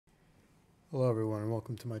Hello everyone and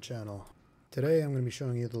welcome to my channel. Today I'm going to be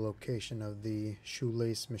showing you the location of the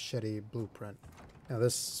shoelace machete blueprint. Now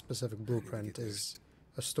this specific blueprint is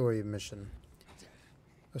a story mission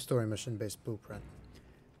based blueprint.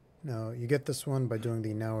 Now you get this one by doing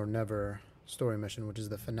the Now or Never story mission, which is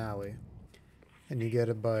the finale, and you get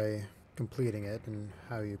it by completing it, and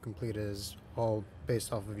how you complete it is all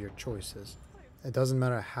based off of your choices. It doesn't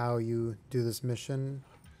matter how you do this mission,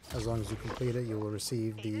 as long as you complete it you will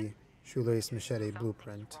receive the shoelace machete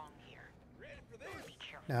blueprint.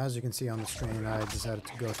 Now as you can see on the screen, I decided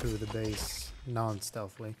to go through the base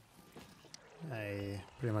non-stealthily. I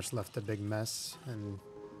pretty much left a big mess and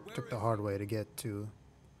took the hard way to get to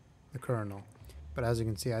the colonel. But as you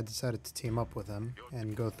can see, I decided to team up with him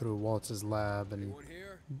and go through Waltz's lab, and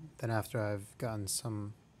then after I've gotten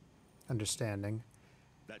some understanding,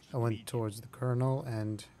 I went towards the colonel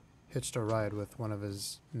and hitched a ride with one of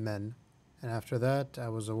his men. And after that, I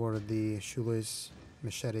was awarded the shoelace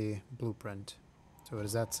machete blueprint. So it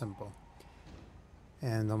is that simple.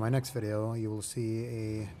 And on my next video, you will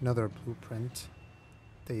see another blueprint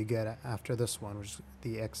that you get after this one, which is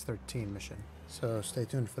the X13 mission. So stay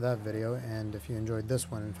tuned for that video, and if you enjoyed this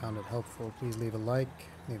one and found it helpful, please leave a like,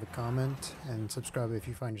 leave a comment, and subscribe if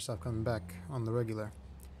you find yourself coming back on the regular.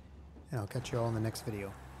 And I'll catch you all in the next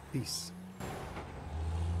video. Peace.